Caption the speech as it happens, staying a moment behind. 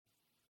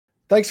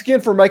Thanks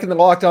again for making the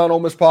Locked On Ole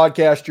Miss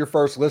podcast your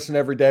first listen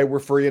every day. We're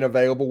free and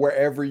available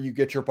wherever you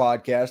get your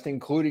podcast,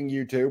 including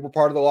YouTube. We're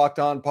part of the Locked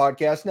On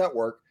Podcast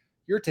Network,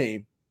 your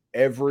team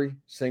every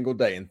single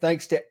day. And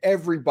thanks to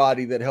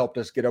everybody that helped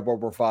us get up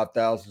over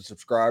 5,000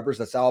 subscribers.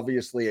 That's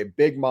obviously a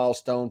big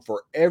milestone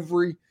for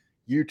every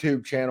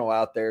YouTube channel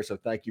out there. So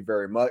thank you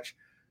very much.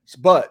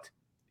 But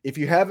if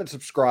you haven't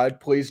subscribed,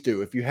 please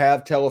do. If you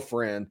have, tell a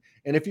friend.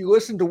 And if you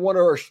listen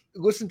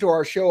to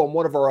our show on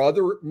one of our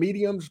other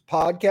mediums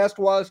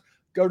podcast-wise,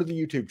 go to the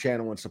YouTube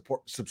channel and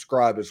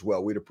subscribe as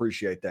well. We'd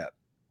appreciate that.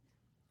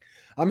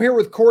 I'm here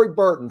with Corey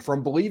Burton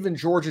from Believe in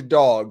Georgia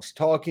Dogs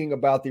talking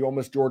about the Ole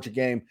Miss Georgia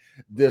game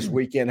this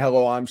weekend.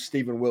 Hello, I'm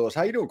Stephen Willis.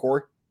 How you doing,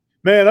 Corey?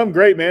 Man, I'm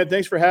great, man.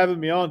 Thanks for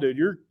having me on, dude.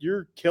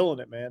 You're killing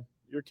it, man.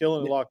 You're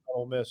killing it. Locked on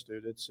Ole Miss,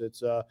 dude. This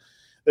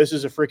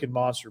is a freaking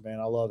monster,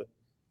 man. I love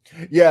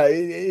it. Yeah,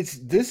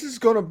 this is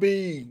going to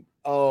be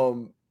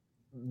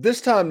this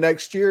time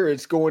next year.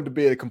 It's going to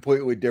be a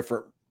completely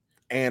different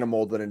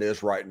animal than it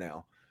is right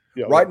now.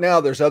 Yeah, right now,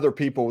 there's other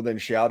people within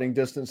shouting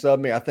distance of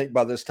me. I think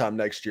by this time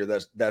next year,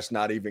 that's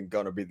not even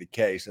going to be the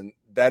case, and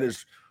that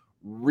is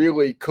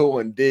really cool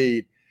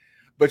indeed.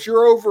 But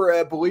you're over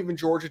at Believe in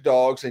Georgia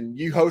Dogs, and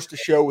you host a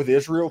show with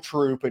Israel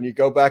Troop, and you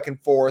go back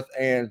and forth.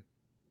 And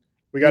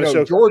we got a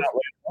show Georgia.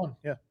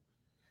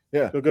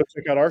 Yeah. So go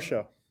check out our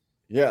show.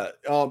 Yeah.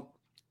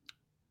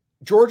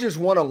 Georgia's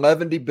won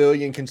 11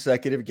 billion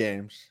consecutive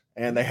games,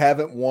 and they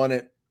haven't won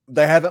it.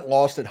 They haven't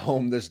lost at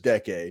home this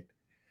decade,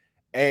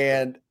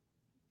 and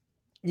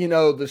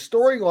the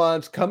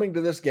storylines coming to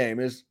this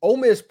game is Ole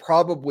Miss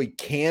probably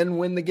can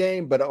win the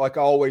game, but like I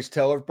always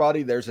tell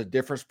everybody, there's a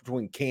difference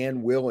between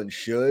can, will, and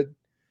should.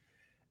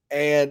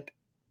 And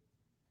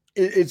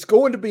it's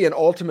going to be an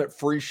ultimate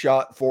free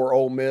shot for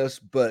Ole Miss,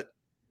 but,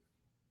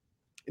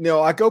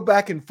 I go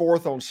back and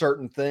forth on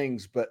certain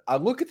things, but I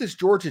look at this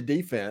Georgia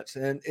defense,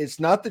 and it's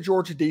not the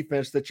Georgia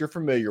defense that you're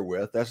familiar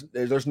with.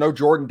 There's no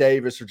Jordan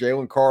Davis or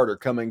Jalen Carter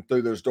coming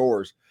through those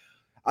doors.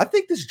 I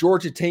think this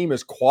Georgia team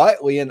is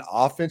quietly an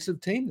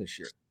offensive team this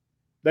year.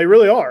 They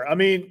really are. I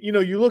mean,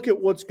 you look at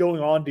what's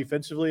going on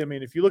defensively. I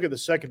mean, if you look at the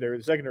secondary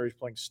is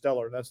playing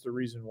stellar. And that's the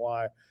reason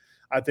why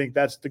I think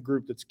that's the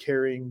group that's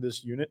carrying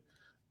this unit.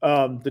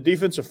 The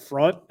defensive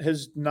front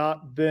has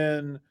not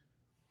been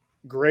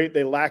great.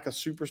 They lack a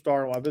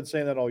superstar. And I've been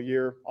saying that all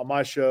year on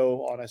my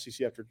show, on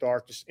SEC After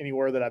Dark, just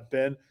anywhere that I've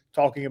been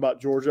talking about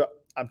Georgia.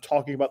 I'm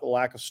talking about the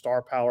lack of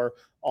star power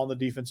on the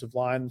defensive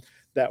line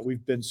that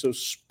we've been so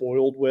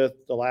spoiled with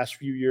the last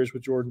few years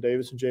with Jordan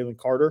Davis and Jalen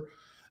Carter.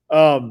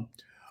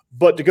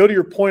 But to go to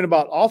your point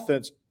about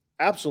offense,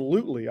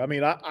 absolutely. I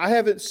mean, I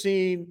haven't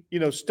seen,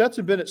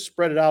 Stetson Bennett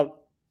spread it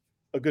out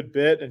a good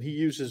bit, and he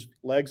uses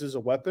legs as a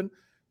weapon.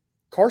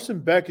 Carson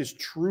Beck is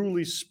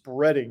truly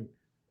spreading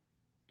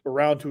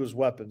around to his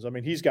weapons. I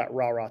mean, he's got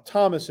Ra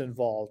Thomas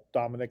involved,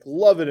 Dominic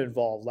Lovett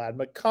involved, Ladd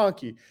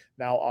McConkey,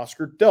 now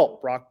Oscar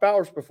Delt, Brock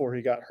Bowers before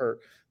he got hurt.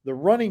 The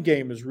running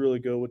game is really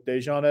good with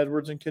Dejon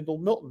Edwards and Kendall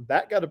Milton.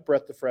 That got a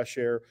breath of fresh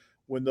air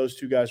when those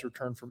two guys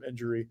returned from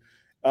injury.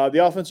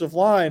 The offensive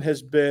line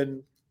has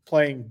been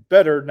playing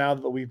better now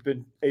that we've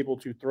been able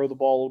to throw the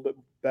ball a little bit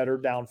better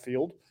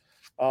downfield.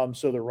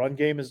 So the run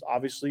game has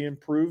obviously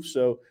improved.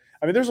 So,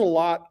 I mean, there's a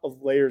lot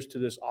of layers to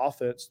this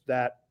offense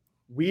that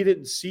we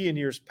didn't see in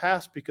years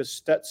past because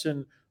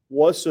Stetson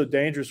was so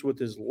dangerous with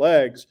his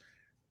legs.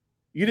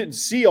 You didn't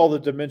see all the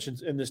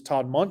dimensions in this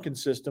Todd Monken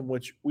system,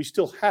 which we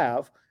still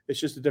have. It's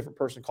just a different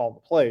person calling the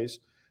plays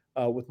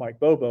with Mike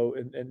Bobo.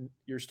 And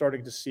you're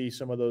starting to see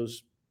some of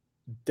those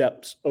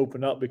depths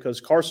open up because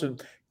Carson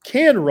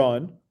can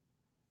run,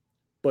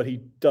 but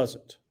he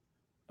doesn't.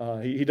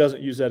 He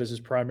doesn't use that as his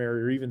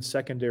primary or even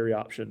secondary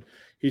option.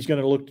 He's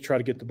going to look to try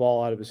to get the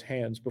ball out of his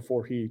hands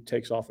before he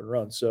takes off and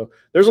runs. So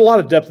there's a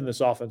lot of depth in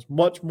this offense,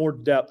 much more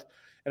depth,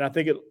 and I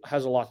think it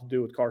has a lot to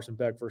do with Carson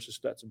Beck versus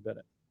Stetson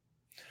Bennett.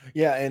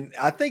 Yeah, and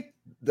I think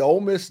the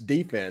Ole Miss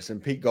defense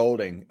and Pete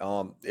Golding,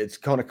 it's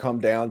going to come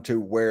down to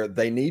where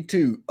they need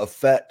to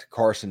affect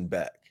Carson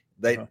Beck.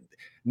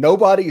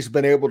 Nobody's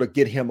been able to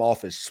get him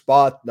off his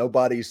spot.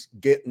 Nobody's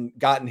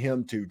gotten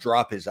him to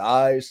drop his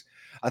eyes.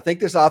 I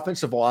think this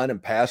offensive line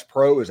and pass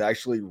pro is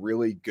actually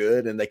really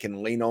good, and they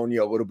can lean on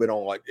you a little bit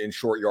on like in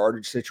short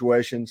yardage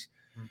situations.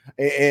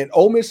 And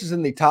Ole Miss is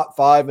in the top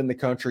 5 in the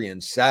country in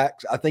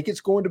sacks. I think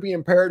it's going to be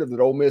imperative that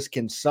Ole Miss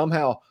can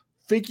somehow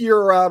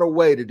figure out a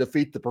way to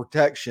defeat the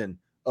protection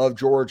of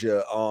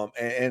Georgia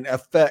and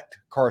affect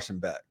Carson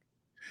Beck.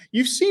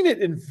 You've seen it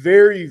in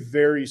very,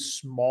 very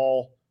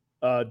small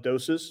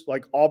doses.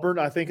 Like Auburn,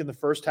 I think in the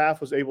first half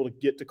was able to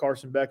get to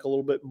Carson Beck a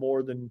little bit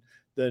more than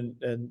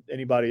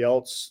anybody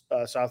else.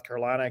 South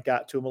Carolina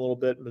got to him a little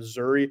bit.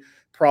 Missouri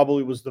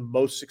probably was the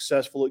most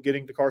successful at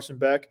getting to Carson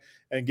Beck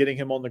and getting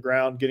him on the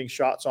ground, getting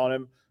shots on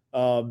him.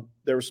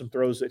 There were some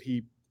throws that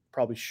he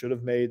probably should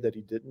have made that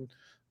he didn't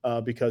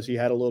because he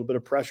had a little bit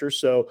of pressure.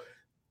 So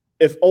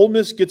if Ole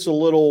Miss gets a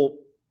little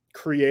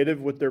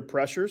creative with their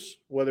pressures,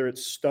 whether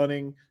it's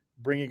stunning,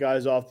 bringing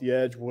guys off the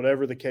edge,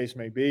 whatever the case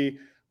may be,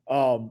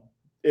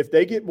 if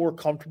they get more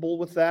comfortable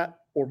with that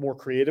or more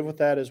creative with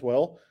that as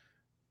well,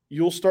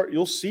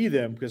 you'll see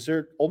them because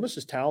Ole Miss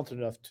is talented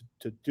enough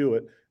to do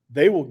it.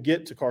 They will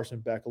get to Carson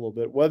Beck a little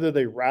bit. Whether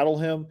they rattle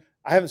him,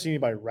 I haven't seen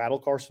anybody rattle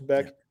Carson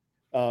Beck.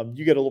 Yeah.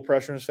 You get a little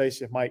pressure in his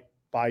face, it might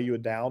buy you a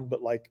down,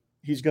 but like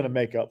he's going to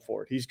make up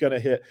for it. He's going to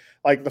hit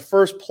like the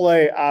first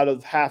play out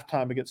of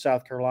halftime against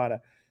South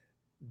Carolina.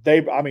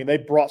 They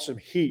brought some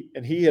heat,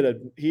 and he had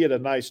a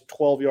nice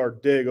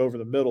 12-yard dig over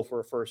the middle for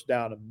a first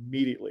down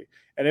immediately,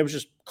 and it was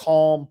just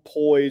calm,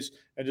 poised,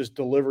 and just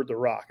delivered the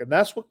rock. And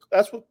that's what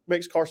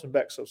makes Carson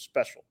Beck so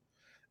special,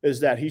 is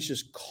that he's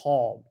just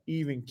calm,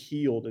 even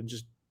keeled, and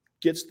just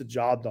gets the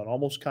job done,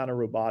 almost kind of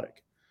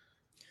robotic.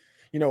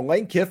 You know,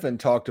 Lane Kiffin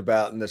talked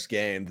about in this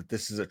game that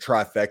this is a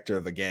trifecta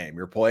of a game.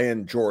 You're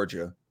playing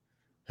Georgia,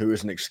 who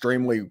is an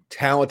extremely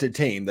talented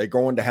team. They're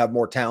going to have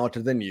more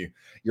talented than you.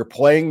 You're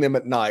playing them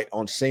at night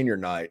on senior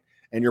night,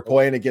 and you're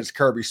playing against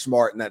Kirby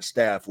Smart and that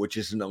staff, which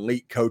is an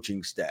elite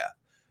coaching staff.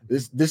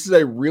 This is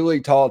a really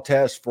tall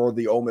test for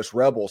the Ole Miss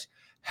Rebels.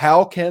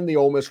 How can the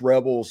Ole Miss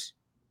Rebels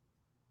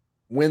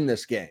win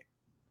this game?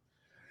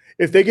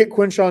 If they get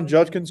Quinshon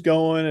Judkins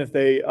going, if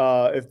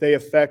they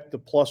affect the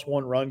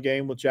 +1 run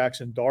game with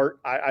Jackson Dart,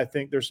 I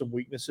think there's some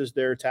weaknesses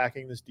there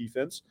attacking this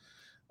defense,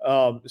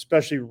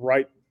 especially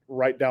right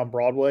down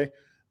Broadway.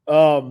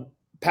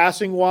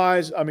 Passing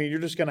wise, I mean, you're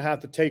just going to have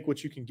to take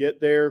what you can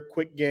get there.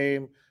 Quick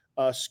game,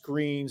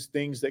 screens,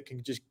 things that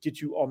can just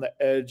get you on the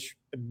edge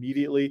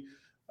immediately.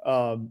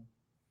 And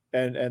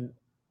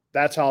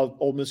that's how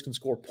Ole Miss can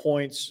score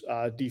points.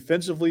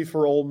 Defensively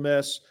for Ole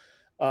Miss,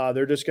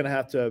 they're just going to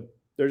have to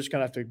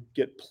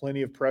get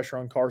plenty of pressure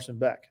on Carson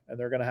Beck, and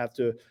they're going to have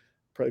to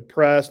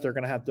press. They're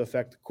going to have to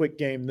affect the quick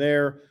game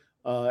there.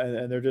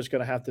 And they're just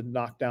going to have to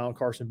knock down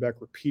Carson Beck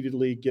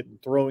repeatedly, get in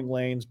throwing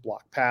lanes,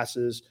 block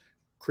passes,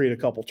 create a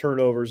couple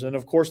turnovers, and,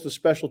 of course, the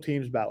special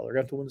teams battle. They're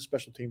going to have to win the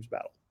special teams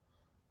battle.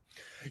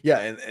 Yeah,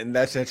 and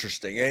that's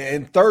interesting.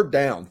 And third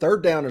down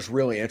is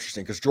really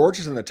interesting because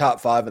Georgia's in the top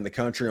 5 in the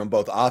country on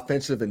both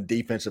offensive and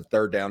defensive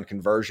third down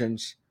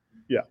conversions.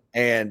 Yeah.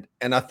 And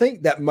I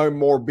think that may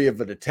more be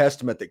of a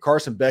testament that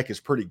Carson Beck is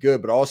pretty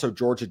good, but also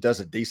Georgia does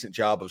a decent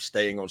job of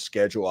staying on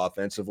schedule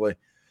offensively.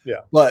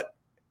 Yeah. But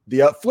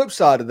the flip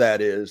side of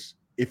that is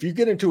if you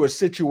get into a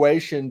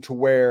situation to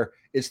where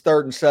it's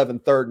 3rd and 7,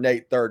 3rd and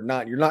 8, 3rd and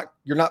 9,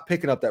 you're not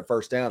picking up that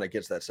first down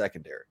against that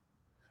secondary.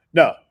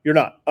 No, you're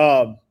not.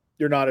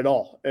 You're not at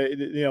all.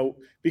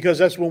 Because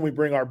that's when we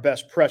bring our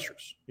best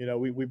pressures.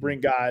 We bring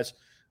guys,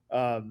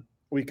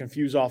 we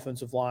confuse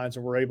offensive lines,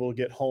 and we're able to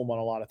get home on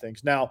a lot of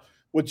things. Now,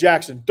 with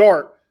Jackson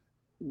Dart,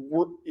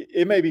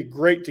 it may be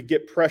great to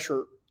get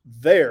pressure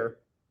there,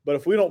 but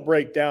if we don't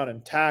break down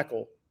and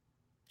tackle,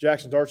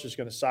 Jackson Dart's just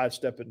going to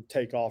sidestep it and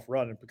take off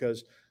running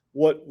because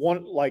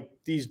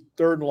these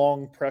 3rd and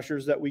long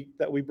pressures that we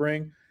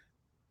bring,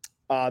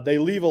 they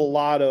leave a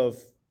lot of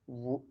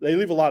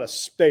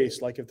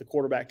space. Like if the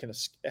quarterback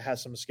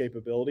has some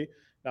escapability.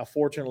 Now,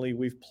 fortunately,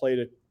 we've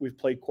played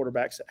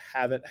quarterbacks that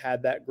haven't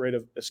had that great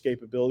of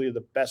escapability.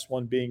 The best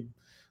one being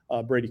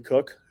Brady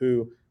Cook,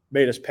 who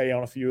made us pay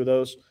on a few of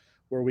those,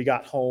 where we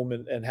got home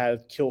and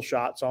had kill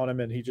shots on him,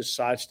 and he just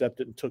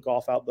sidestepped it and took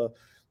off out the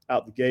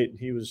gate, and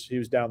he was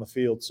down the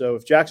field. So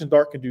if Jackson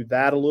Dart can do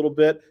that a little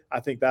bit, I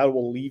think that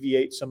will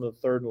alleviate some of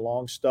the 3rd and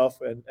long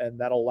stuff, and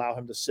that'll allow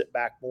him to sit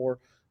back more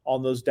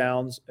on those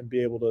downs and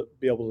be able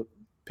to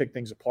pick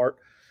things apart.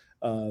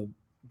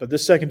 But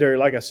this secondary,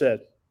 like I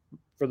said,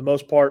 for the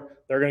most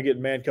part, they're going to get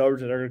in man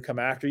coverage and they're going to come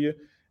after you,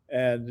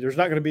 and there's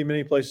not going to be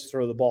many places to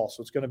throw the ball.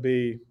 So it's going to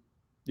be,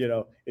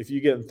 if you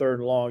get in 3rd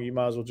and long, you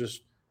might as well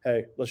just,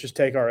 hey, let's just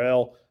take our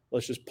L,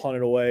 let's just punt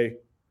it away,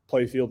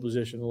 play field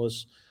position, and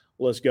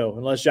let's go.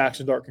 Unless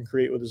Jackson Dart can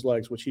create with his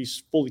legs, which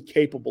he's fully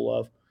capable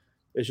of.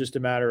 It's just a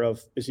matter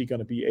of, is he going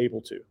to be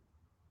able to?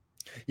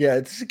 Yeah,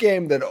 it's a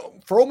game that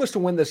for Ole Miss to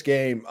win this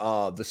game,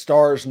 the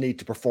stars need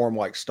to perform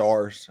like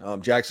stars.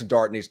 Jackson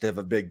Dart needs to have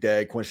a big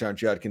day. Quinshon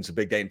Judkins a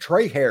big day. And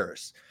Trey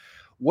Harris,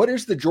 what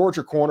is the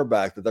Georgia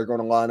cornerback that they're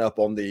going to line up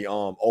on the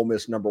Ole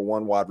Miss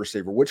 #1 wide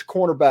receiver? Which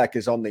cornerback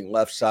is on the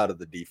left side of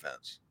the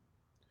defense?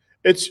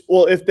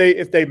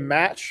 If they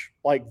match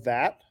like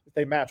that, if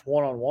they match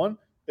 1-on-1,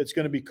 it's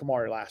going to be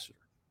Kamari Lassiter.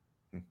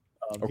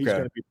 He's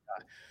going to be the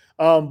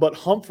guy. But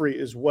Humphrey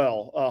as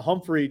well.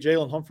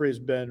 Jalen Humphrey has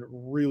been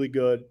really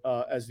good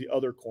as the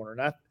other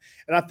corner.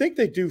 And I think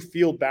they do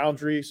field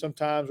boundary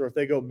sometimes, or if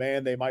they go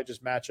man, they might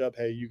just match up.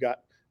 Hey, you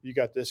got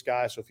this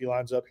guy, so if he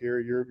lines up here,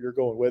 you're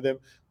going with him.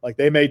 Like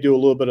they may do a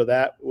little bit of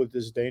that with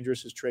as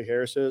dangerous as Trey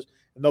Harris is,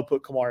 and they'll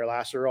put Kamari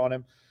Lassiter on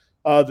him.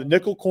 The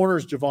nickel corner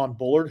is Javon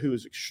Bullard, who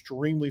is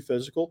extremely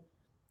physical.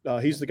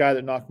 He's the guy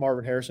that knocked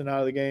Marvin Harrison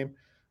out of the game.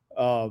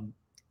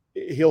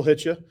 He'll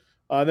hit you.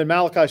 Then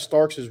Malachi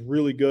Starks is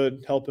really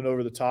good helping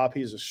over the top.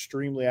 He's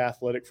extremely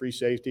athletic free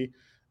safety.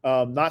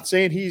 Not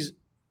saying he is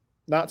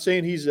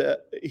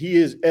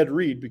Ed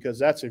Reed, because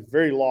that's a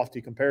very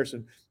lofty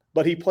comparison,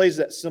 but he plays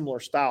that similar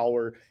style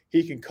where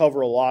he can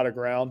cover a lot of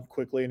ground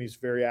quickly, and he's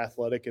very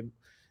athletic and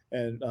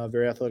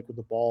very athletic with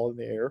the ball in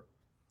the air,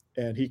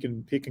 and he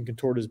can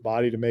contort his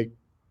body to make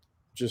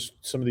just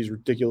some of these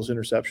ridiculous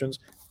interceptions,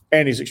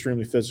 and he's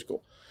extremely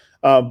physical.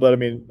 But I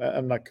mean,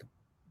 I'm not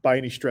by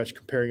any stretch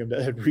comparing him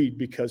to Ed Reed,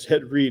 because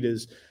Ed Reed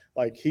is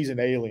like, he's an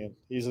alien.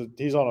 He's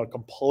on a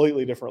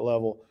completely different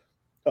level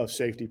of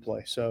safety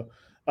play. So,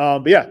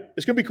 but yeah,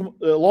 it's going to be,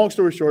 long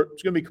story short,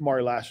 it's going to be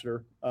Kamari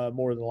Lassiter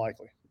more than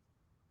likely.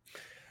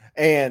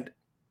 And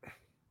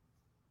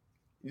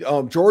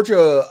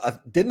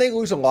Georgia, didn't they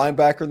lose a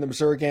linebacker in the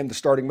Missouri game, the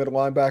starting middle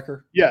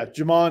linebacker? Yeah,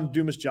 Jamon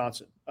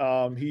Dumas-Johnson.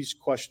 He's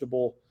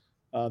questionable.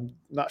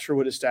 Not sure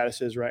what his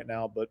status is right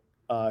now, but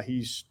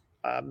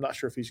I'm not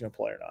sure if he's going to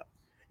play or not.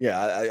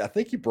 Yeah, I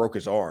think he broke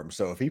his arm.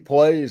 So if he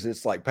plays,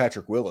 it's like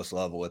Patrick Willis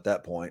level at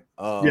that point.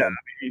 Yeah,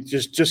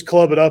 just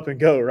club it up and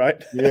go,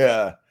 right?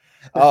 Yeah.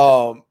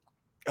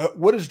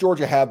 What does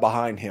Georgia have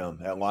behind him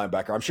at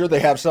linebacker? I'm sure they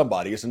have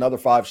somebody. It's another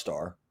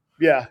 5-star.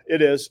 Yeah,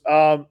 it is.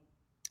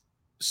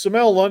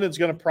 Samel London's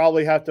going to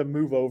probably have to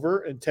move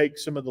over and take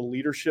some of the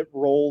leadership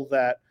role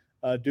that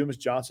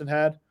Dumas-Johnson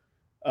had.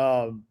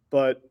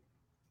 But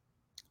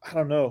I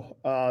don't know.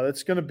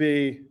 It's going to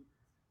be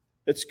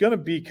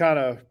kind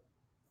of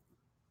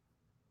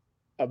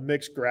a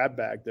mixed grab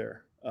bag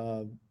there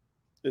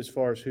as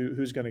far as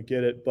who's going to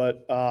get it.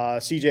 But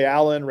C.J.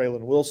 Allen,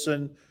 Raylan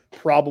Wilson,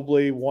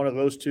 probably one of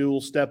those two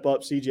will step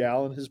up. C.J.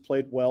 Allen has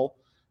played well.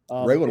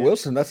 Raylan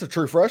Wilson, that's a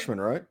true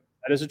freshman, right?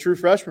 That is a true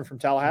freshman from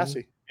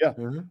Tallahassee. Yeah.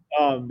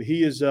 Mm-hmm.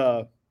 He is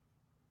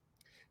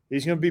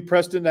he's going to be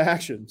pressed into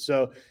action.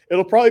 So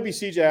it'll probably be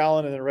C.J.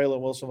 Allen, and then Raylan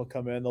Wilson will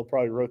come in. They'll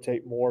probably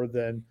rotate more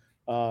than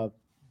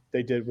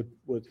they did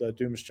with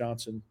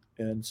Dumas-Johnson.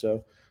 And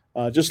so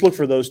just look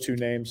for those two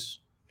names.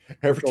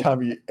 Every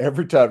time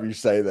you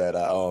say that,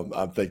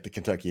 I think the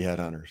Kentucky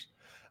Headhunters.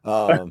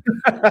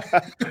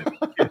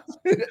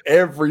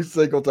 Every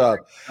single time.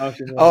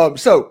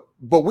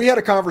 But we had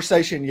a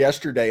conversation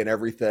yesterday and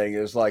everything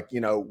is like,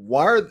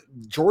 why are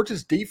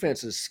Georgia's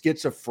defense is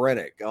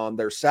schizophrenic on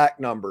their sack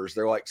numbers?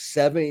 They're like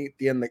 70th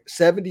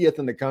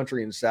in the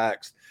country in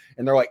sacks,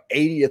 and they're like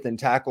 80th in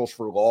tackles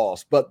for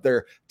loss, but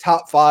they're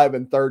top 5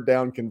 in third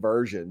down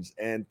conversions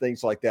and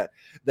things like that.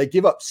 They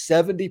give up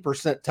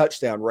 70%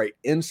 touchdown rate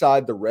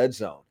inside the red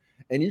zone.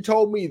 And you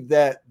told me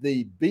that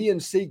the B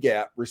and C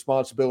gap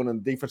responsibility in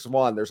the defensive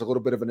line, there's a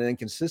little bit of an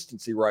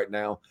inconsistency right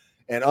now.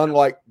 And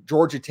unlike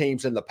Georgia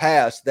teams in the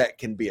past that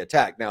can be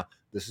attacked. Now,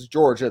 this is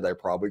Georgia. They're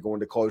probably going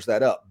to close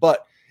that up.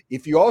 But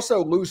if you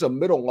also lose a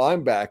middle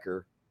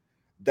linebacker,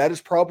 that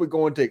is probably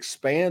going to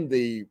expand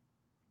the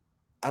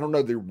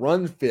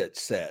run fit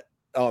set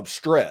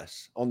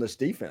stress on this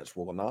defense,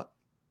 will it not?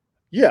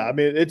 Yeah, I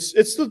mean, it's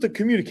the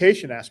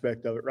communication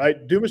aspect of it,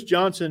 right?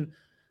 Dumas-Johnson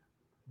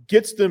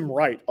gets them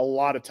right a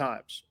lot of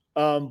times.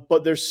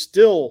 But there's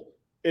still,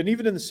 and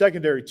even in the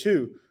secondary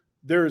too,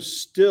 there's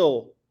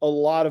still a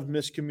lot of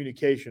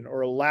miscommunication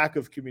or a lack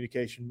of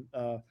communication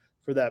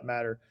for that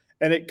matter.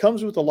 And it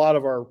comes with a lot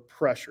of our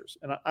pressures.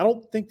 And I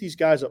don't think these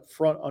guys up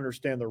front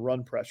understand the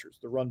run pressures,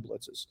 the run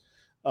blitzes,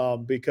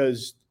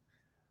 because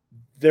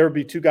there would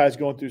be two guys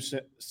going through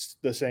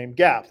the same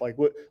gap. Like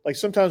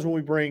sometimes when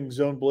we bring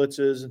zone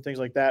blitzes and things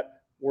like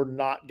that, we're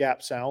not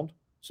gap sound.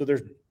 So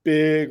there's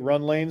big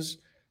run lanes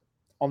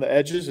on the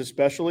edges,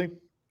 especially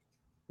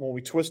when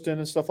we twist in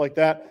and stuff like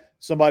that.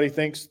 Somebody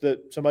thinks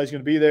that somebody's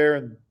going to be there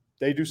and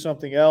they do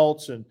something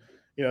else. And,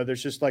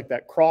 there's just like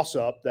that cross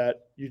up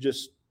that you're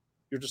just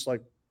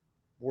like,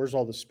 where's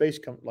all the space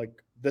come? Like,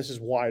 this is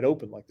wide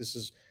open. Like this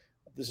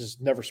is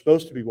never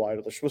supposed to be wide.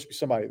 There's supposed to be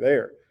somebody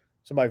there.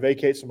 Somebody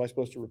vacates, somebody's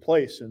supposed to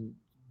replace, and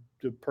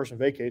the person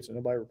vacates and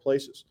nobody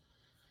replaces.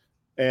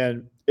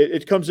 And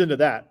it comes into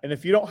that. And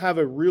if you don't have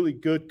a really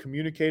good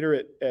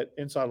communicator at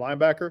inside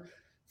linebacker,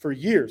 for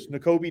years,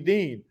 Nakobe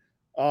Dean,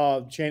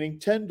 Channing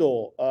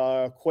Tindall,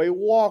 Quay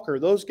Walker,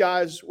 those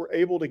guys were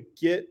able to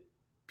get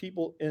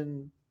people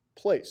in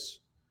place.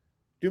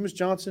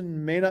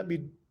 Dumas-Johnson may not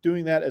be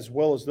doing that as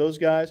well as those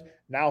guys.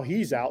 Now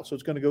he's out, so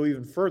it's going to go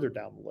even further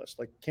down the list.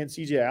 Like, can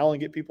C.J. Allen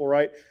get people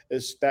right?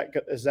 Is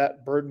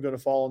that burden going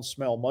to fall on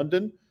Smell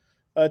Munden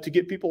to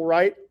get people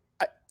right?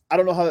 I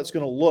don't know how that's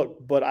going to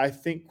look, but I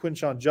think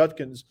Quinshon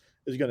Judkins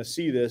is going to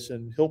see this,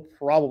 and he'll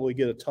probably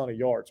get a ton of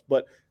yards.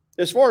 But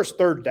as far as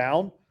third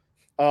down,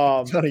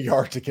 a ton of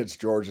yards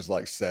against Georgia is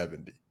like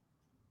 70.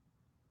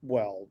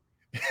 Well,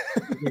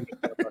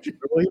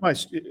 he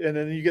might, and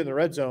then you get in the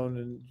red zone,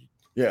 and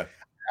yeah,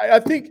 I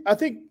think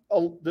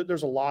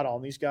there's a lot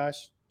on these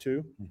guys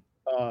too,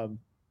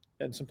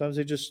 and sometimes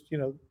they just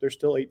they're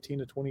still 18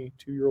 to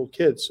 22-year-old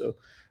kids, so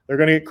they're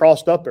going to get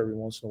crossed up every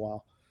once in a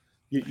while.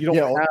 You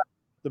don't have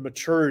the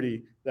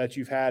maturity that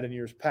you've had in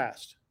years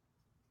past.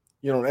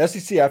 In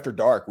SEC After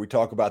Dark, we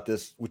talk about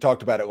this. We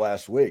talked about it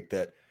last week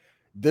that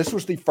this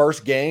was the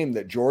first game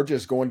that Georgia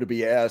is going to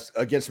be asked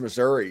against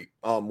Missouri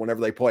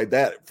whenever they played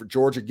that, for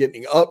Georgia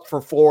getting up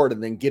for Florida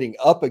and then getting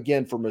up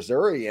again for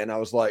Missouri. And I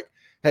was like,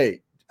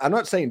 hey, I'm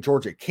not saying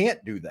Georgia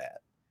can't do that.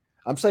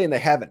 I'm saying they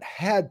haven't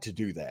had to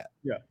do that.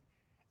 Yeah.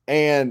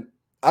 And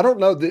I don't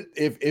know that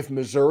if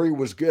Missouri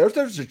was good,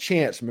 there's a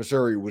chance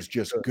Missouri was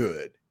just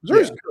good.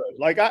 Missouri's good.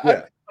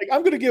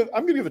 I'm going to give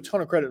a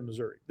ton of credit to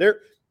Missouri.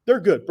 They're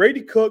good.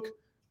 Brady Cook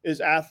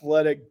is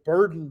athletic.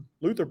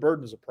 Luther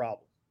Burton is a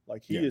problem.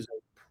 Like, he is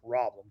a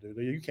problem, dude.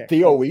 You can't.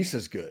 Theo Weiss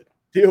is good.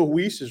 Theo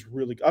Weiss is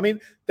really – I mean,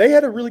 they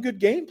had a really good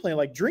game plan.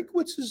 Like,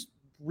 Drinkwitz has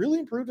really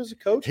improved as a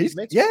coach. He's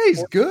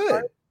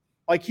good.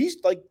 Like,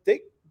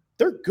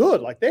 they're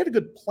good. Like, they had a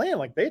good plan.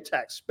 Like, they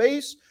attacked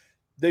space.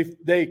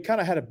 They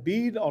kind of had a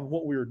bead on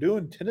what we were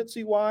doing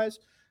tendency-wise.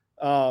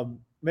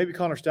 Maybe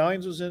Connor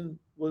Stallions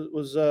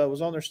was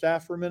on their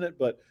staff for a minute,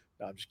 but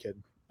no, I'm just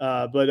kidding.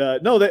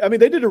 No,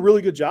 they did a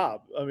really good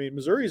job. I mean,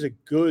 Missouri is a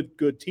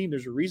good team.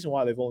 There's a reason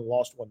why they've only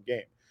lost one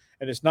game.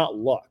 And it's not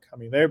luck. I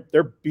mean,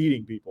 they're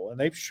beating people, and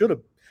they should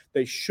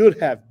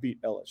have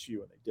beat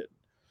LSU, and they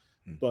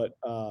didn't. But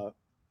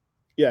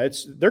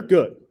they're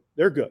good.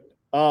 They're good.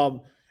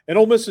 And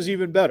Ole Miss is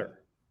even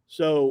better.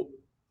 So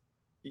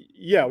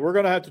yeah, we're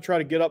going to have to try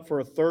to get up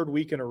for a third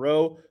week in a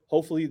row.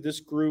 Hopefully, this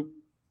group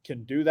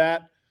can do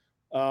that.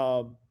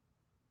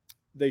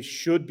 They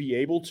should be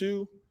able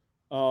to,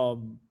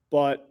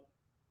 but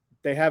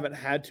they haven't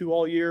had to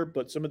all year.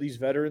 But some of these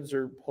veterans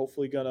are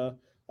hopefully going to.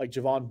 Like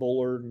Javon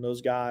Bullard and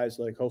those guys,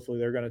 like hopefully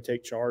they're going to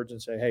take charge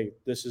and say, "Hey,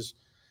 this is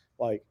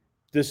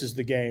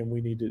the game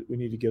we need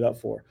to get up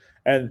for,"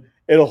 and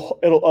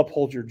it'll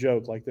uphold your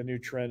joke. Like the new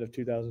trend of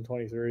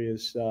 2023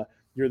 is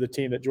you're the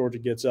team that Georgia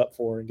gets up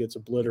for and gets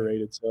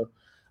obliterated. So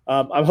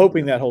I'm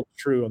hoping that holds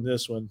true on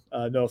this one.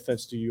 No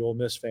offense to you Ole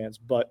Miss fans,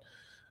 but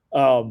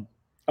I'm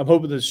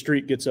hoping the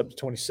streak gets up to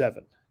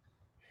 27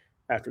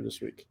 after this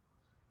week.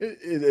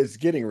 It's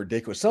getting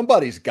ridiculous.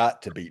 Somebody's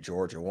got to beat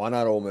Georgia. Why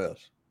not Ole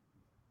Miss?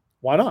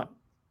 Why not?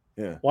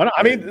 Yeah. Why not?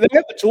 I mean, they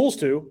have the tools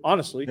to,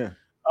 honestly. Yeah.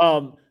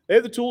 They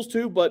have the tools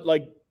to, but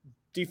like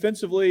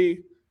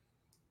defensively,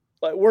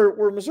 like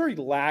where Missouri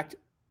lacked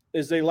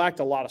is they lacked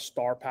a lot of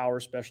star power,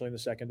 especially in the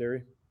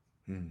secondary.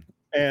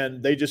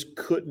 And they just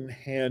couldn't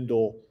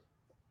handle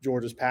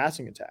Georgia's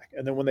passing attack.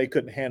 And then when they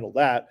couldn't handle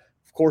that,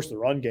 of course, the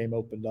run game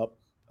opened up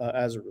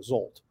as a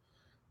result.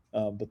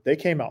 But they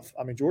came out –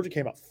 I mean, Georgia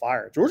came out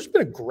fired. Georgia's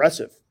been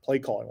aggressive play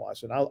calling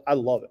wise, and I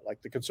love it.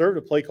 Like the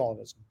conservative play calling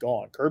is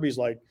gone. Kirby's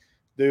like,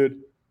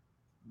 dude,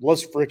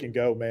 let's freaking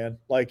go, man.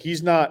 Like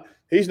he's not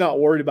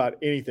worried about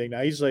anything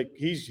now. He's like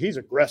he's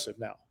aggressive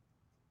now.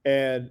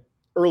 And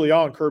early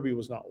on, Kirby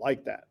was not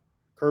like that.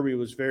 Kirby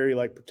was very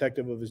like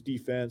protective of his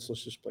defense.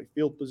 Let's just play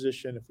field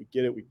position. If we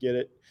get it, we get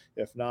it.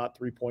 If not,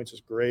 3 points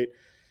is great.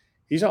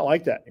 He's not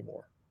like that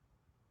anymore.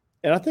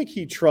 And I think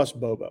he trusts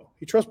Bobo.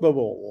 He trusts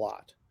Bobo a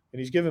lot. And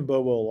he's given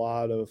Bobo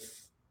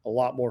a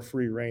lot more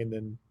free reign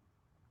than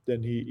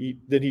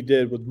he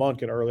did with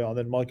Monken early on.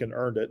 Then Monken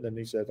earned it, and then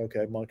he said,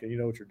 "Okay, Monken, you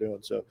know what you're doing,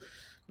 so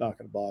not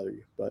going to bother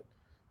you." But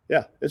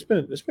yeah, it's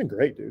been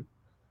great, dude.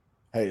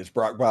 Hey, is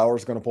Brock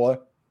Bowers going to play?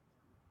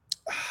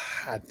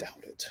 I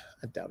doubt it.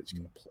 I doubt he's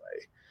going to play.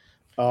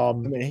 I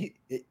mean,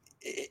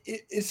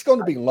 it's going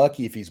to be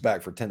lucky if he's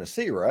back for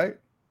Tennessee, right?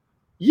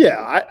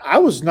 Yeah, I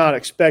was not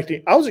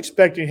expecting. I was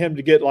expecting him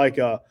to get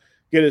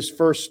get his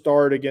first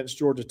start against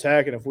Georgia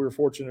Tech, and if we were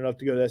fortunate enough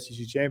to go to the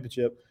SEC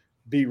championship,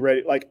 be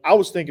ready. Like I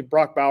was thinking,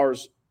 Brock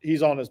Bowers,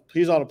 he's on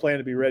a plan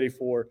to be ready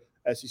for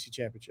SEC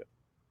championship.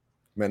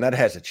 Man, that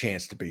has a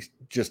chance to be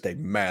just a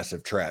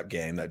massive trap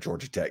game. That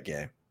Georgia Tech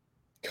game.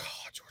 God,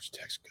 Georgia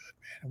Tech's good,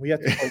 man. And we have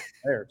to go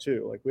there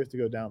too. Like we have to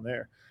go down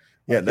there.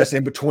 Yeah, that's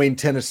in between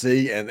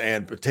Tennessee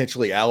and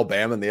potentially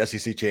Alabama in the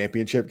SEC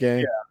championship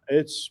game. Yeah,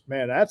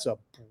 that's a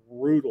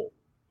brutal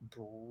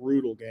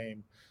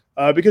game.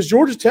 Because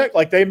Georgia Tech,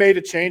 like they made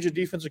a change of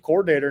defensive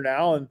coordinator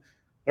now, and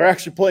they're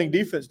actually playing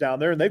defense down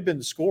there, and they've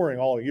been scoring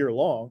all year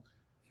long.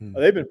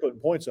 They've been putting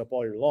points up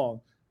all year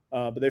long,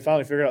 but they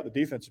finally figured out the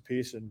defensive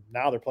piece, and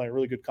now they're playing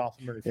really good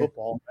complementary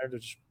football. They're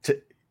just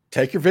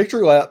take your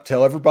victory lap.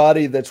 Tell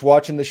everybody that's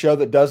watching the show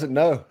that doesn't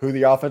know who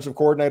the offensive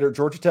coordinator at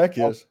Georgia Tech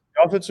is.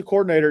 The offensive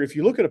coordinator, if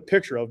you look at a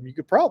picture of him, you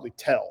could probably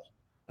tell.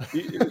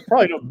 It's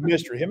probably no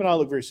mystery. Him and I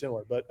look very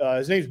similar, but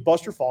his name's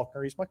Buster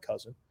Faulkner. He's my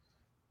cousin.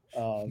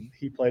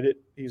 He played it.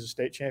 He's a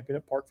state champion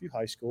at Parkview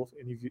High School.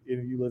 If any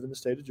of you live in the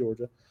state of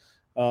Georgia,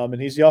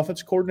 and he's the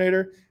offensive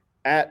coordinator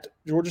at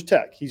Georgia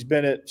Tech. He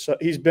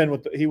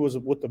was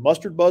with the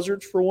Mustard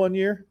Buzzards for 1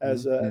 year,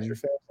 as your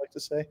fans like to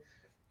say.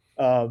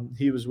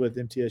 He was with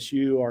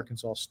MTSU,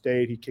 Arkansas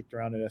State. He kicked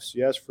around at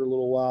FCS for a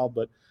little while,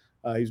 but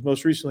he's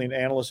most recently an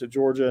analyst at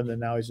Georgia, and then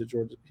now he's at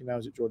Georgia. Now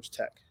he's at Georgia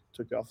Tech.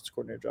 Took the offensive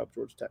coordinator job at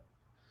Georgia Tech.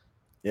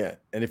 Yeah,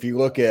 and if you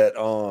look at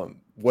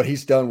what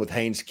he's done with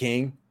Haynes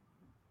King,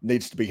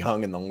 needs to be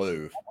hung in the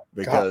Louvre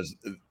because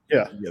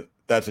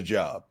that's a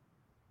job.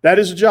 That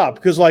is a job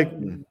because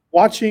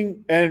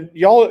watching, and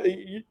y'all,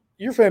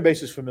 your fan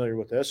base is familiar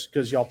with this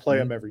because y'all play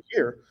him every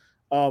year.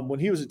 When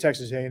he was at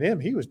Texas A&M,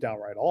 he was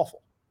downright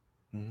awful.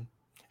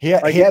 He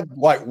had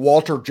like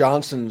Walter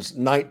Johnson's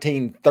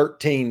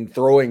 1913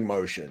 throwing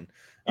motion.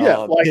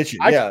 Yeah, I could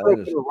throw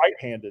better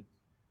right-handed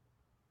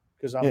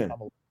because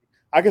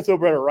I could throw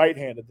better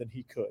right-handed than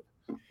he could.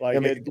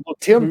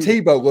 Tim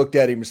Tebow looked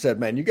at him and said,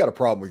 "Man, you got a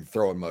problem with your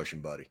throwing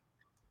motion, buddy."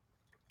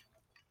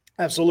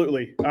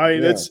 Absolutely. I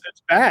mean, it's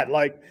bad.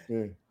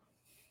 And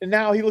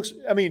now he looks.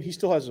 I mean, he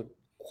still has a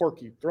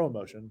quirky throwing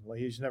motion. Like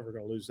he's never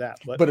going to lose that.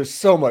 But it's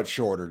so much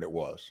shorter than it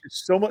was.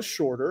 It's so much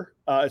shorter.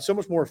 It's so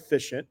much more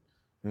efficient,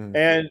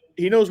 and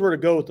he knows where to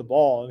go with the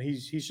ball, and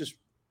he's just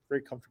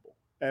very comfortable.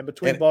 And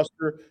between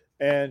Buster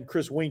and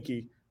Chris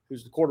Winkie,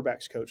 who's the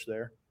quarterback's coach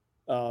there,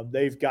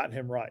 they've gotten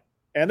him right.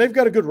 And they've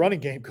got a good running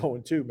game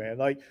going too, man.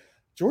 Like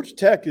Georgia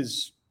Tech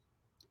is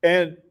 –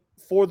 and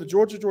for the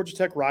Georgia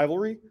Tech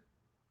rivalry,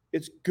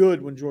 it's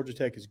good when Georgia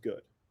Tech is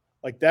good.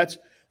 Like that's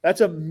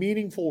a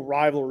meaningful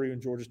rivalry when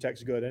Georgia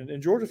Tech's good.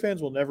 And Georgia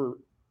fans will never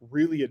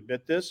really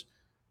admit this,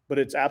 but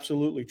it's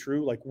absolutely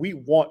true. Like we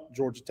want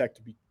Georgia Tech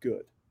to be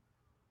good.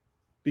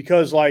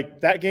 Because, like,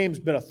 that game's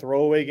been a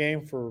throwaway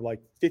game for,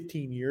 like,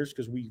 15 years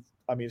because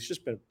it's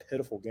just been a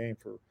pitiful game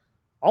for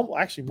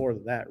actually more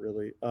than that,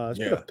 really. It's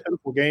been a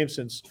pitiful game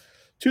since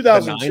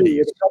 2002.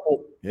 It's a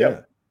couple,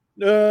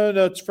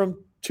 no, it's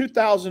from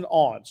 2000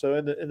 on. So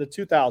in the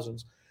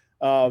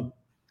 2000s,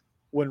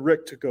 when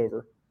Rick took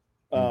over,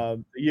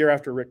 the year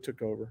after Rick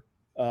took over,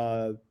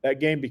 that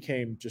game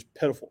became just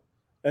pitiful.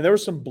 And there were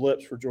some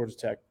blips for Georgia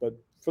Tech,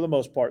 but for the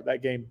most part,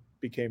 that game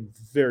became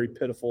very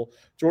pitiful.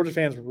 Georgia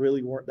fans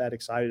really weren't that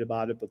excited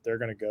about it, but they're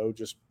going to go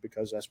just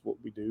because that's what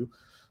we do.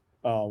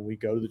 We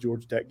go to the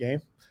Georgia Tech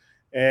game,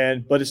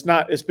 but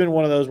it's been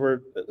one of those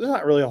where there's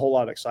not really a whole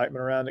lot of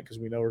excitement around it because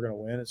we know we're going to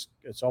win.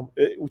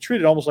 We treat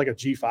it almost like a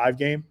G5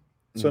 game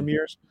some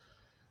years,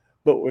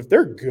 but if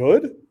they're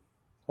good,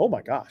 oh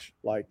my gosh,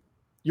 like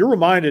you're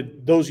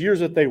reminded those years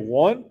that they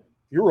won,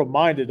 you're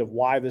reminded of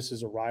why this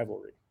is a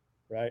rivalry,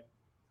 right?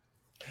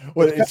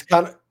 Well, it's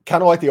kind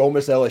of like the Ole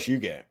Miss LSU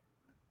game.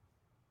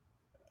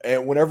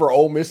 And whenever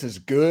Ole Miss is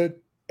good,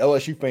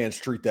 LSU fans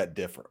treat that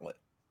differently.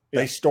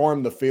 They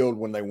storm the field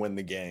when they win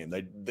the game.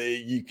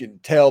 You can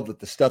tell that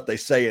the stuff they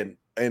say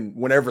and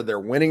whenever they're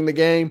winning the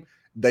game,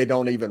 they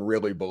don't even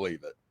really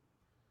believe it.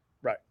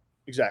 Right.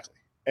 Exactly.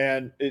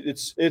 And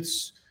it's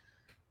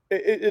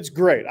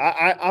great.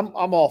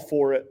 I'm all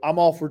for it. I'm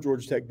all for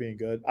Georgia Tech being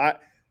good.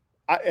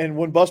 And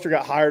when Buster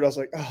got hired, I was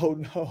like, oh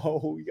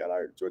no, we got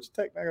hired at Georgia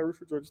Tech. Now I got to root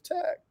for Georgia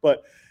Tech.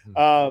 But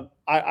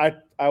I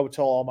would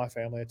tell all my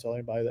family, I tell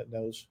anybody that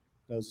knows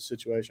the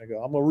situation. I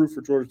go, I'm going to root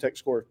for Georgia Tech to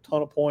score a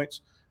ton of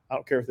points. I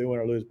don't care if they win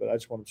or lose, but I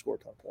just want them to score a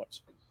ton of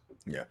points.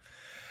 Yeah.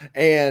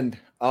 And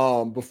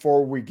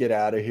before we get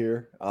out of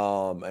here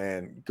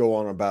and go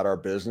on about our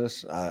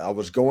business, I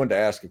was going to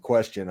ask a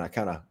question. I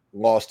kind of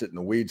lost it in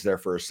the weeds there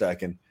for a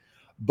second.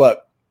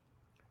 But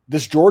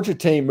this Georgia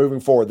team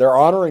moving forward, they're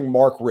honoring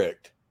Mark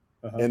Richt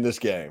in this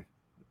game.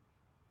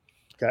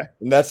 Okay.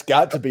 And that's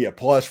got to be a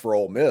plus for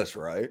Ole Miss,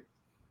 right?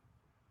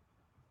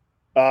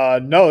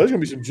 No, there's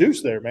going to be some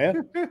juice there,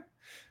 man.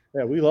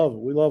 Yeah, we love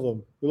him. We love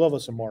him. We love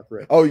us some Mark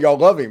Richt. Oh, y'all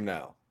love him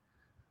now?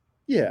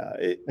 Yeah.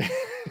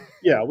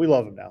 Yeah, we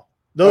love him now.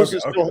 Those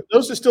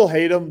that still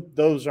hate him,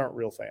 those aren't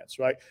real fans,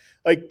 right?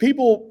 Like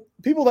people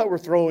that were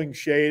throwing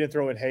shade and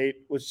throwing hate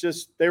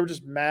they were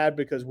just mad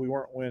because we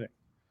weren't winning,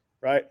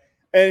 right?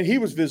 And he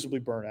was visibly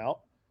burnt out.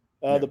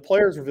 The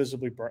players were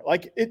visibly burnt.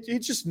 Like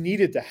it just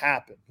needed to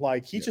happen.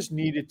 Like he just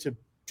needed to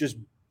just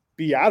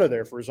be out of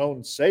there for his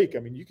own sake. I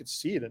mean, you could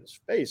see it in his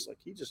face. Like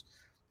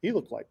he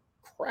looked like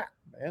crap,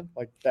 man.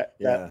 Like that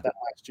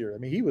last year. I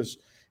mean,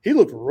 he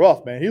looked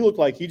rough, man. He looked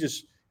like it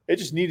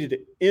just needed to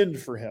end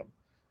for him.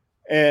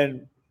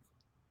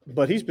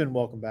 But he's been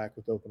welcomed back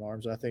with open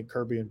arms. I think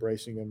Kirby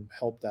embracing him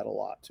helped that a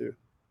lot too.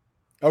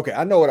 Okay,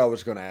 I know what I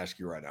was going to ask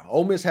you right now.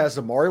 Ole Miss has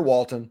Amari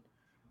Walton,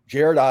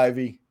 Jared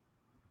Ivey,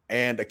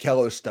 and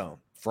Akello Stone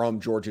from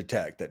Georgia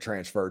Tech that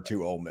transferred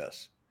to Ole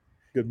Miss.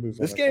 Good move.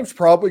 This game's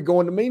probably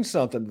going to mean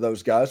something to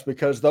those guys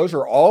because those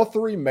are all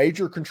three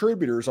major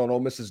contributors on Ole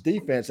Miss's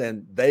defense,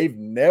 and they've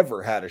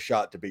never had a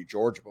shot to beat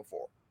Georgia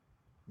before.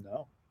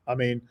 No, I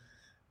mean,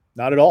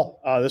 not at all.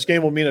 This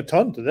game will mean a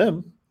ton to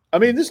them. I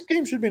mean, this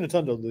game should mean a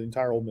ton to the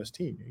entire Ole Miss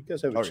team. You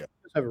guys have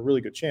a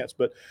really good chance.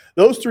 But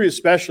those three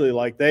especially,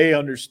 like, they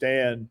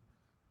understand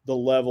the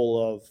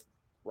level of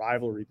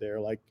rivalry there.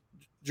 Like,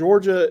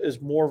 Georgia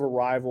is more of a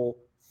rival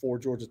for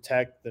Georgia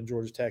Tech than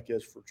Georgia Tech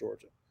is for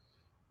Georgia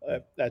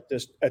at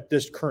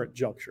this current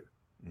juncture.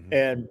 Mm-hmm.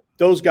 And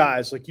those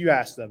guys, like, you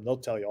ask them, they'll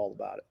tell you all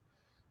about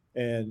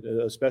it. And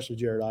especially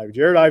Jared Ivey.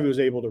 Jared Ivey was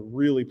able to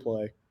really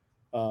play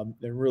and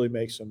really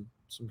make some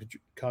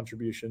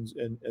contributions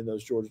in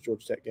those Georgia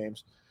Tech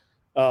games.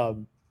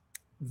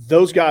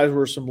 Those guys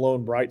were some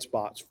lone bright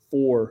spots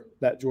for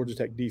that Georgia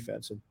Tech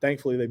defense, and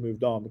thankfully they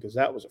moved on because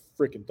that was a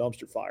freaking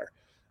dumpster fire.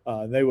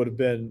 They would have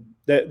been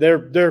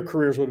their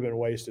careers would have been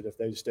wasted if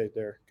they stayed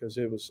there because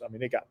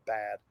it got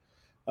bad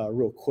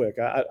real quick.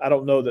 I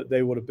don't know that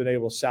they would have been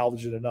able to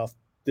salvage it enough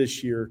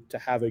this year to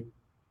have a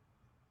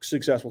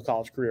successful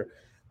college career.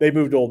 They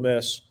moved to Ole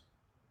Miss.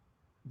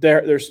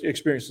 They're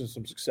experiencing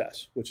some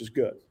success, which is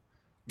good.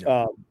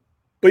 Yeah.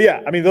 But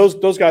yeah, I mean those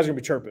guys are gonna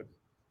be chirping,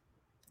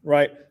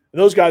 right? And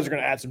those guys are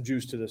gonna add some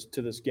juice to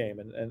this game,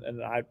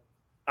 and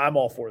I'm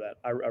all for that.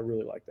 I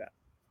really like that.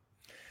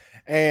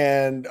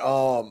 And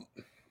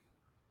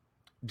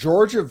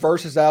Georgia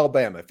versus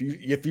Alabama.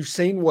 If you've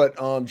seen what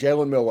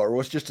Jalen Miller,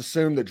 let's just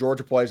assume that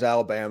Georgia plays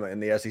Alabama in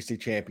the SEC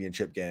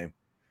championship game.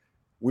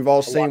 We've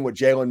all seen what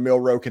Jalen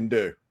Milroe can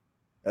do.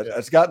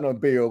 That's gotten to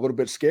be a little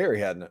bit scary,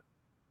 hasn't it?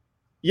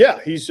 Yeah,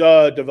 he's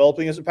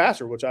developing as a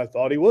passer, which I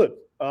thought he would.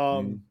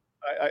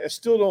 I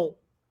still don't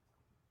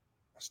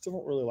still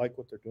don't really like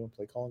what they're doing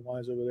play calling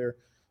wise over there.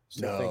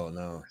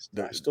 No.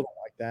 I still don't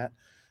like that.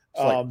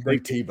 It's like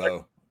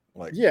pre-Tebow.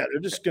 They're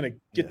just going to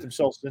get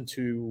themselves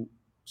into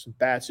some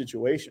bad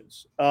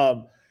situations.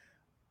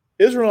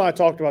 Israel and I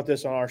talked about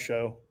this on our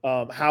show.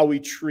 How we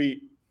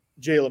treat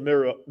Jalen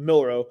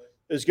Milroe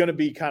is going to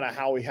be kind of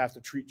how we have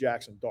to treat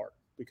Jackson Dart,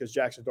 because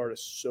Jackson Dart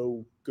is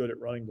so good at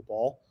running the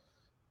ball.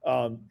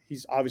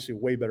 He's obviously a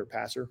way better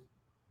passer,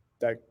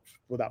 that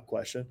without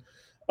question.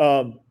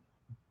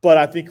 But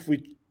I think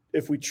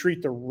if we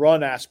treat the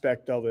run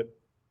aspect of it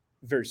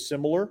very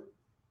similar,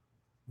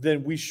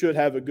 then we should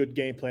have a good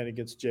game plan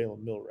against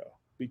Jalen Milroe,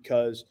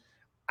 because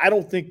I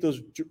don't think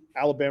those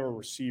Alabama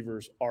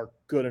receivers are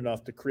good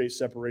enough to create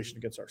separation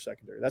against our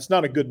secondary. That's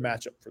not a good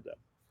matchup for them.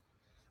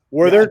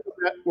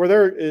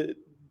 The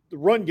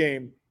run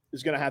game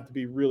is going to have to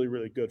be really,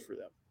 really good for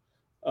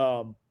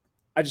them.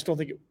 I just don't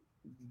think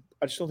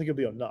it'll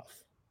be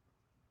enough.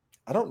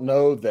 I don't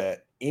know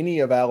that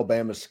any of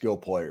Alabama's skill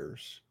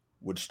players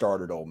would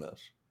start at Ole Miss.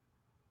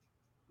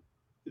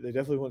 They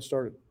definitely wouldn't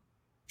start at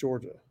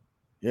Georgia.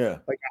 Yeah,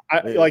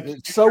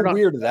 it's so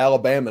weird that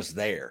Alabama's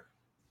there.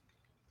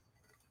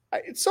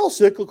 It's so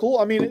cyclical.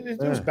 I mean, it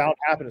was bound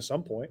to happen at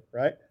some point,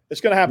 right?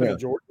 It's going to happen to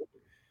Georgia.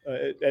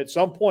 At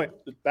some point,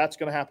 that's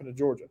going to happen to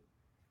Georgia.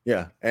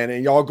 Yeah,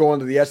 and y'all go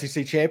into the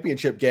SEC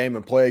championship game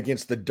and play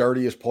against the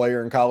dirtiest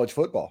player in college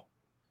football.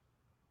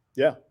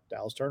 Yeah,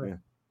 Dallas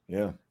Turner.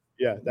 Yeah.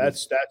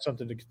 That's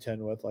something to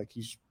contend with. Like,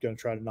 he's going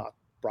to try to knock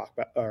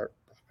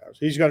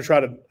he's going to try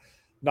to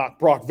knock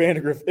Brock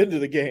Vandagriff into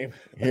the game.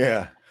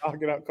 Yeah,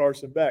 knocking out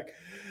Carson Beck.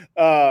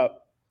 I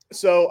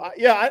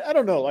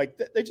don't know. Like,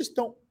 they just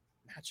don't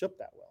match up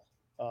that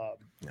well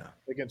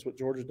against what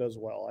Georgia does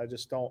well. I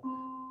just don't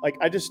think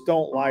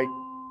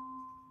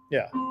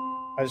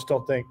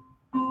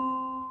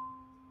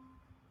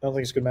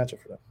it's a good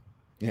matchup for them.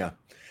 Yeah.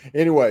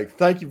 Anyway,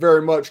 thank you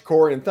very much,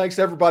 Corey. And thanks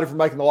to everybody for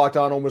making the Locked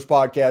On Ole Miss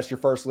podcast your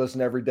first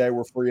listen every day.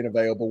 We're free and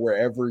available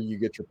wherever you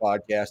get your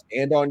podcast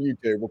and on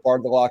YouTube. We're part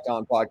of the Locked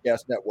On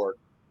Podcast Network,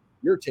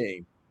 your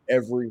team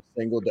every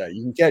single day.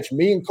 You can catch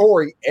me and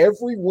Corey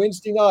every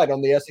Wednesday night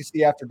on the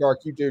SEC After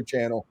Dark YouTube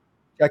channel.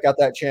 Check out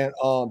that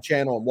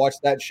channel and watch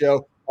that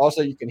show.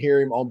 Also, you can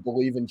hear him on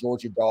Believe in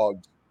Georgia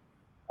Dogs.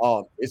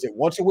 Is it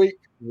once a week?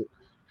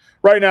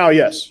 Right now,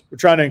 yes. We're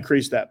trying to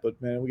increase that,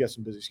 but, man, we got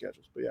some busy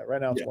schedules. But, yeah,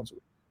 right now it's once a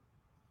week.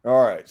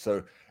 All right.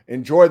 So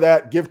enjoy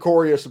that. Give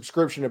Corey a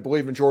subscription at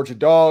Believe in Georgia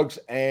Dogs,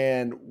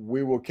 and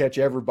we will catch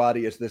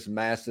everybody as this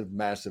massive,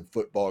 massive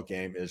football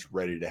game is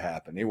ready to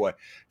happen. Anyway,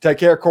 take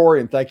care,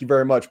 Corey, and thank you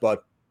very much, bud.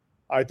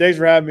 All right. Thanks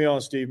for having me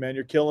on, Steve, man.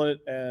 You're killing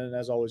it. And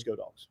as always, go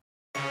Dogs.